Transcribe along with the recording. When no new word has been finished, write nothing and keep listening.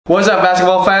What's up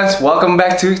basketball fans? Welcome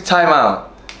back to Timeout.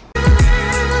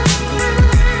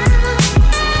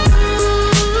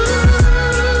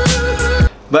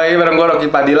 Baik, bareng gue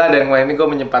Rocky Padilla dan kemarin ini gue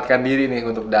menyempatkan diri nih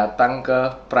untuk datang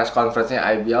ke press conference-nya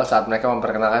IBL saat mereka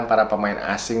memperkenalkan para pemain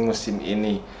asing musim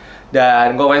ini.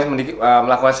 Dan gue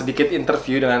melakukan sedikit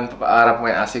interview dengan para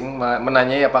pemain asing,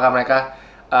 menanyai apakah mereka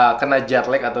kena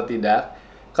jetlag atau tidak.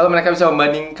 Kalau mereka bisa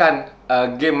membandingkan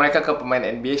game mereka ke pemain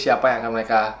NBA, siapa yang akan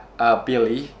mereka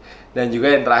pilih. Dan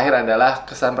juga yang terakhir adalah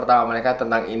kesan pertama mereka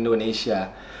tentang Indonesia.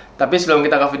 Tapi sebelum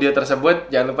kita ke video tersebut,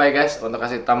 jangan lupa ya guys untuk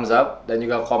kasih thumbs up dan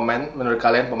juga komen menurut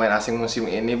kalian pemain asing musim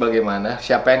ini bagaimana,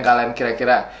 siapa yang kalian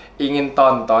kira-kira ingin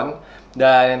tonton.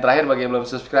 Dan yang terakhir bagi yang belum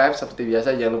subscribe, seperti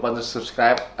biasa jangan lupa untuk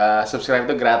subscribe. Subscribe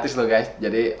itu gratis loh guys,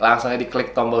 jadi langsung aja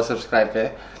diklik tombol subscribe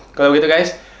ya. Kalau begitu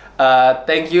guys,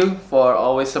 thank you for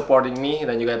always supporting me,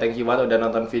 dan juga thank you banget udah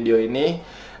nonton video ini.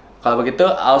 Kalau begitu,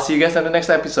 I'll see you guys on the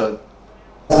next episode.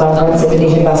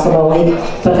 Indonesian Basketball League,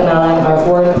 perkenalan our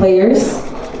foreign players.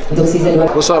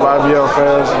 What's up, IBL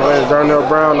fans? My name is Darnell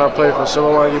Brown. I play for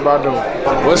Siliwangi Badung.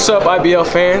 What's up, IBL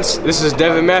fans? This is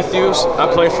Devin Matthews. I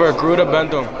play for Garuda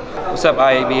Bandung. What's up,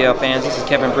 IBL fans? This is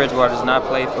Kevin Bridgewater, and I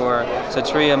play for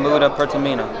Satria Muda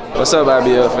Pertamina. What's up,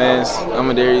 IBL fans?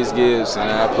 I'm Darius Gibbs, and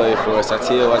I play for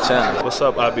Satya Wachana. What's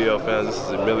up, IBL fans? This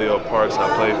is Emilio Parks. I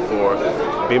play for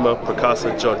Bima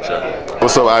Perkasa Jogja.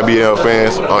 What's up, IBL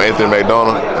fans? I'm Anthony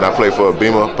McDonald, and I play for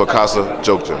Bima Perkasa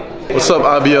Jogja. What's up,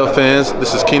 IBL fans?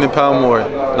 This is Keenan Palmore,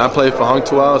 and I play for Hang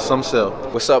Tuah Sumsel.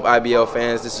 What's up, IBL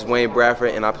fans? This is Wayne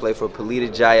Bradford, and I play for Pelita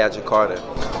Jaya Jakarta.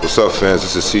 What's up, fans?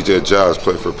 This is CJ Giles,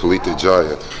 play for Pelita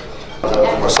Jaya.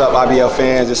 What's up, IBL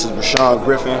fans? This is Rashawn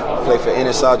Griffin, play for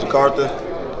NSA Jakarta,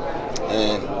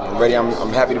 and I'm ready.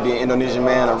 I'm happy to be an Indonesian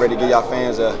man. I'm ready to give y'all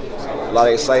fans a lot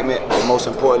of excitement, but most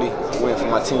importantly, win for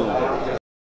my team.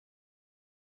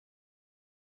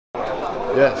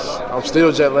 Yes, I'm still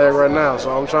jet lagged right now,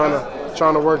 so I'm trying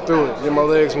to work through it, get my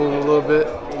legs moving a little bit,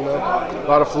 you know, a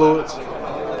lot of fluids.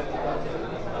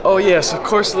 Oh yes, of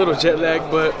course a little jet lag,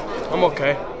 but I'm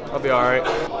okay. I'll be all right.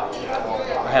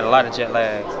 I had a lot of jet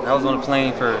lag. I was on the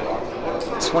plane for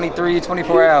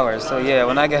 24 hours. So yeah,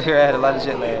 when I got here, I had a lot of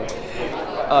jet lag.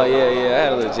 Oh yeah, I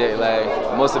had a little jet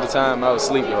lag. Most of the time, I was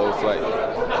asleep the whole flight.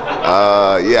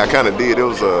 Yeah, I kind of did. It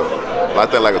was I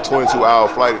think like a 22-hour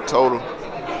flight total.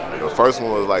 The first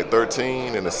one was like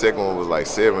 13, and the second one was like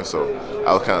 7. So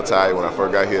I was kind of tired when I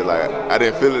first got here. Like I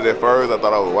didn't feel it at first. I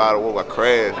thought I was wide awake. I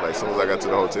crashed like as soon as I got to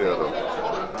the hotel though.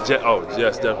 Oh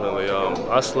yes, definitely.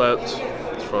 I slept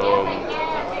from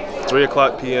 3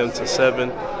 o'clock p.m. to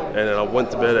 7, and then I went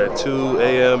to bed at 2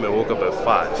 a.m. and woke up at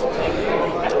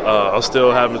 5. I'm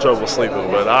still having trouble sleeping,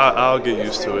 but I'll get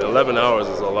used to it. 11 hours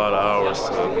is a lot of hours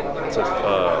to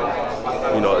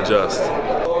adjust.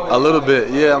 A little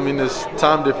bit, yeah. I mean, this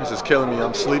time difference is killing me.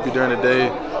 I'm sleepy during the day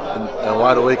and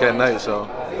wide awake at night, so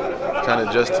trying to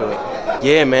adjust to it.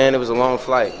 Yeah, man, it was a long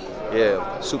flight.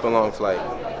 Yeah, super long flight.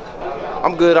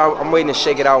 I'm good. I'm waiting to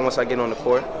shake it out once I get on the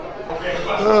court.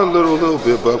 A little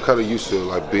bit, but I'm kind of used to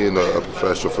like being a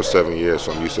professional for 7 years,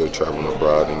 so I'm used to traveling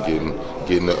abroad and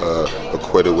getting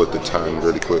acquainted with the time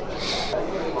really quick.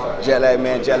 Jet lag,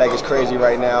 man. Jet lag is crazy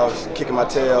right now. It's kicking my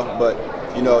tail, but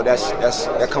you know that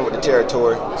comes with the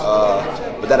territory.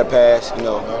 But that'll pass, you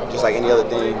know, just like any other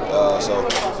thing. So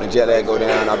when the jet lag go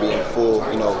down, I'll be in full,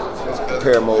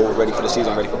 prepare mode, ready for the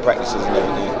season, ready for practices and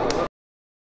everything.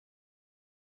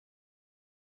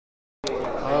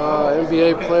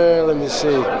 NBA player, let me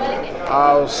see.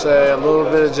 I would say a little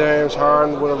bit of James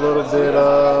Harden with a little bit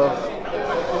of.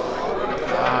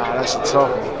 That's a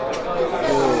tough one.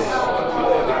 Yeah.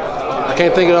 I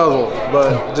can't think of the other one,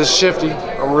 but just shifty.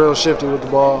 I'm real shifty with the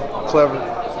ball, clever,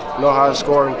 know how to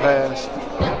score and pass.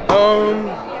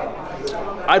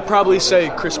 I'd probably say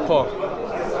Chris Paul,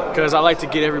 because I like to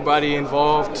get everybody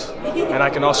involved, and I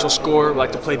can also score,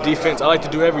 like to play defense. I like to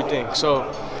do everything. So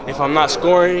if I'm not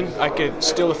scoring, I could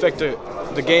still affect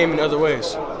the game in other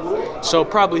ways. So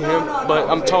probably him, but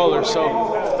I'm taller, so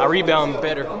I rebound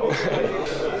better.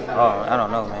 Oh, I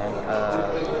don't know, man.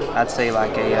 I'd say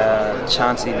like a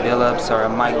Chauncey Billups or a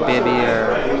Mike Bibby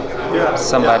or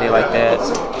somebody like that.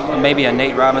 Maybe a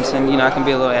Nate Robinson. I can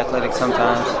be a little athletic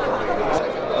sometimes.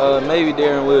 Maybe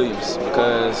Darren Williams,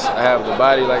 because I have the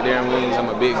body like Darren Williams. I'm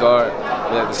a big guard,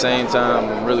 but at the same time,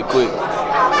 I'm really quick.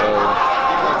 So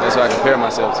that's what I compare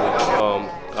myself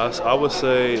to. I would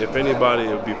say, if anybody,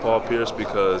 it would be Paul Pierce,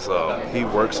 because he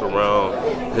works around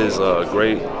his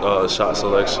great shot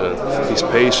selection. He's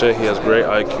patient. He has great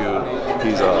IQ.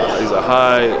 He's a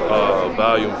high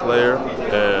volume player,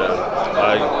 and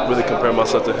I really compare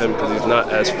myself to him because he's not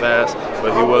as fast,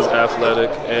 but he was athletic,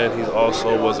 and he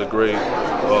also was a great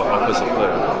offensive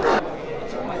player.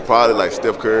 probably like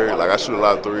Steph Curry. Like I shoot a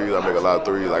lot of threes, I make a lot of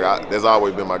threes. Like that's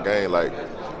always been my game. Like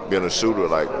being a shooter.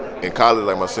 Like in college,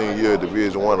 like my senior year at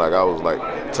Division I, like I was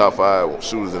like top 5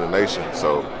 shooters in the nation.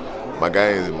 So my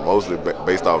game is mostly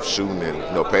based off shooting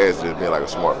and passing and being like a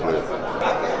smart player.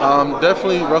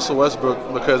 Definitely Russell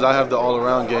Westbrook, because I have the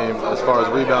all-around game as far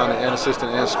as rebounding and assisting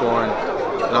and scoring,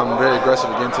 and I'm very aggressive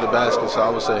to get into the basket. So I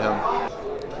would say him.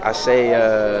 I say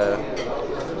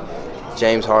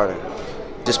James Harden.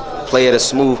 Just play at a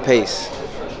smooth pace.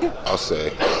 I'll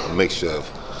say a mixture of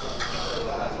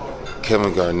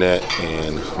Kevin Garnett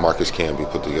and Marcus Camby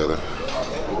put together.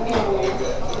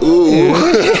 Ooh.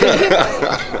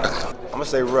 I'm gonna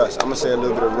say Russ. I'm gonna say a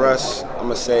little bit of Russ. I'm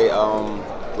gonna say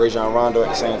Rajon Rondo at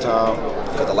the same time,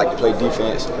 because I like to play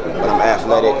defense, but I'm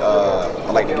athletic.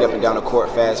 I like to get up and down the court,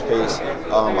 fast pace.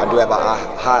 I do have a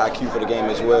high IQ for the game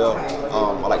as well.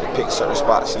 I like to pick certain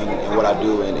spots in what I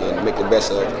do and make the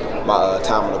best of my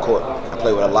time on the court. I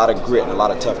play with a lot of grit and a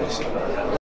lot of toughness.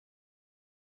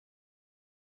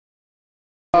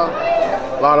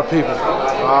 A lot of people,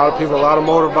 a lot of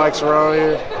motorbikes around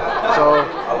here. So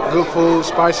good food,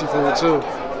 spicy food too.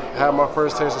 I had my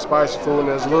first taste of spicy food and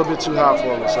it was a little bit too hot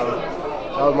for me, so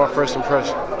that was my first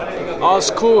impression. Oh,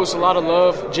 it's cool. It's a lot of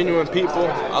love, genuine people.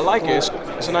 I like it.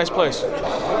 It's a nice place.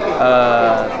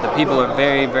 The people are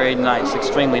very, very nice,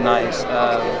 extremely nice,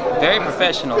 very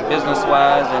professional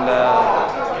business-wise, and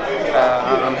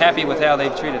I'm happy with how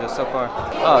they've treated us so far.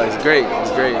 Oh, it's great.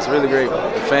 It's great. It's really great.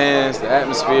 The fans, the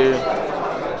atmosphere,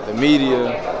 the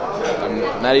media.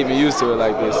 I'm not even used to it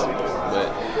like this, but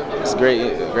it's a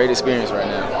great experience right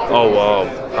now. Oh,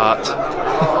 hot.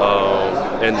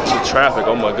 And the traffic,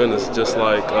 oh my goodness, just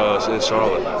like in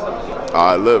Charlotte.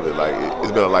 I love it. Like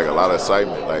it's been like a lot of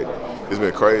excitement. Like it's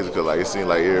been crazy because like it seems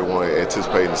like everyone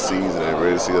anticipating the season and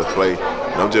ready to see us play.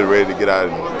 And I'm just ready to get out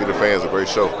and give the fans a great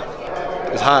show.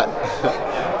 It's hot.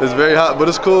 It's very hot, but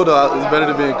it's cool though. It's better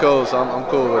than being cold, so I'm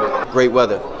cool with it. Great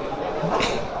weather.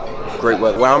 Great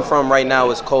weather. Where I'm from right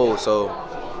now is cold, so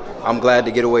I'm glad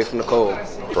to get away from the cold.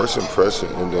 First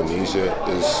impression, Indonesia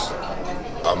is,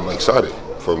 I'm excited.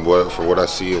 From what I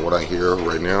see and what I hear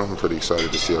right now, I'm pretty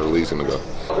excited to see how the league's gonna go.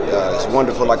 It's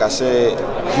wonderful, like I said,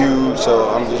 huge. So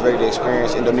I'm just ready to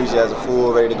experience Indonesia as a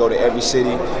full, ready to go to every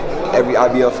city. Every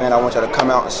IBL fan, I want y'all to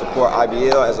come out and support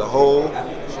IBL as a whole,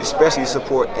 especially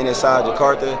support NSI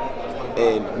Jakarta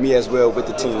and me as well with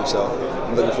the team. So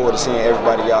I'm looking forward to seeing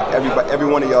everybody, every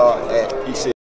one of y'all at each city.